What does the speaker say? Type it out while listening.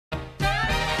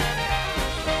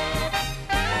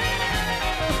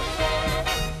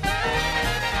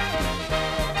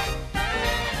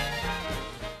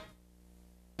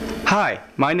Hi,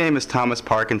 my name is Thomas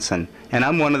Parkinson, and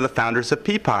I'm one of the founders of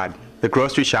Peapod, the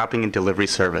grocery shopping and delivery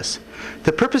service.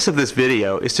 The purpose of this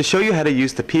video is to show you how to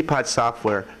use the Peapod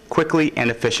software quickly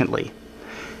and efficiently.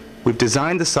 We've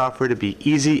designed the software to be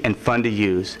easy and fun to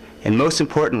use, and most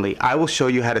importantly, I will show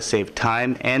you how to save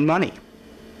time and money.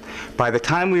 By the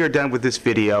time we are done with this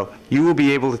video, you will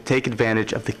be able to take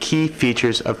advantage of the key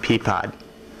features of Peapod.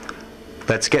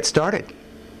 Let's get started.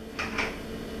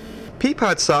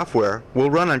 Peapod software will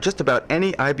run on just about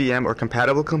any IBM or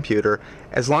compatible computer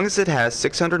as long as it has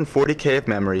 640K of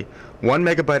memory, 1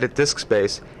 megabyte of disk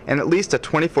space, and at least a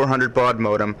 2400 baud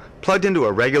modem plugged into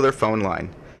a regular phone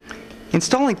line.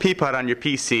 Installing Peapod on your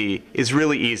PC is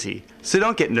really easy, so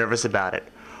don't get nervous about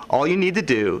it. All you need to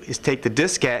do is take the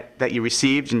diskette that you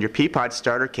received in your Peapod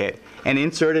starter kit and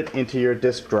insert it into your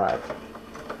disk drive.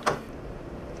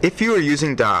 If you are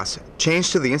using DOS, change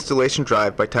to the installation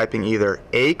drive by typing either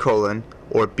A: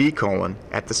 or B: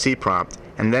 at the C prompt,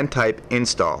 and then type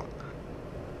install.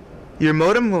 Your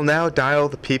modem will now dial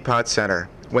the Peapod center.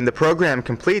 When the program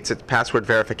completes its password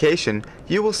verification,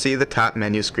 you will see the top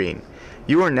menu screen.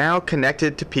 You are now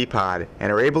connected to Peapod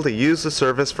and are able to use the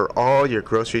service for all your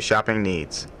grocery shopping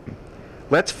needs.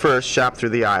 Let's first shop through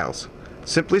the aisles.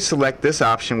 Simply select this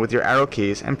option with your arrow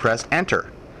keys and press enter.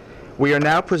 We are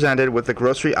now presented with the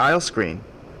grocery aisle screen.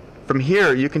 From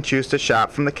here, you can choose to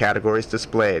shop from the categories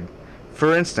displayed.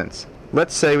 For instance,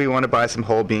 let's say we want to buy some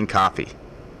whole bean coffee.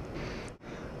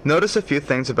 Notice a few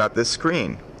things about this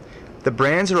screen. The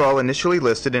brands are all initially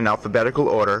listed in alphabetical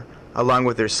order, along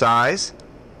with their size,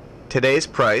 today's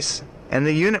price, and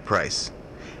the unit price.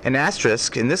 An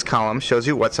asterisk in this column shows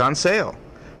you what's on sale.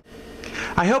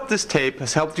 I hope this tape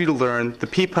has helped you to learn the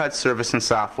Peapod service and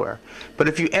software, but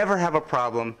if you ever have a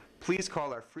problem, please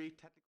call our free technical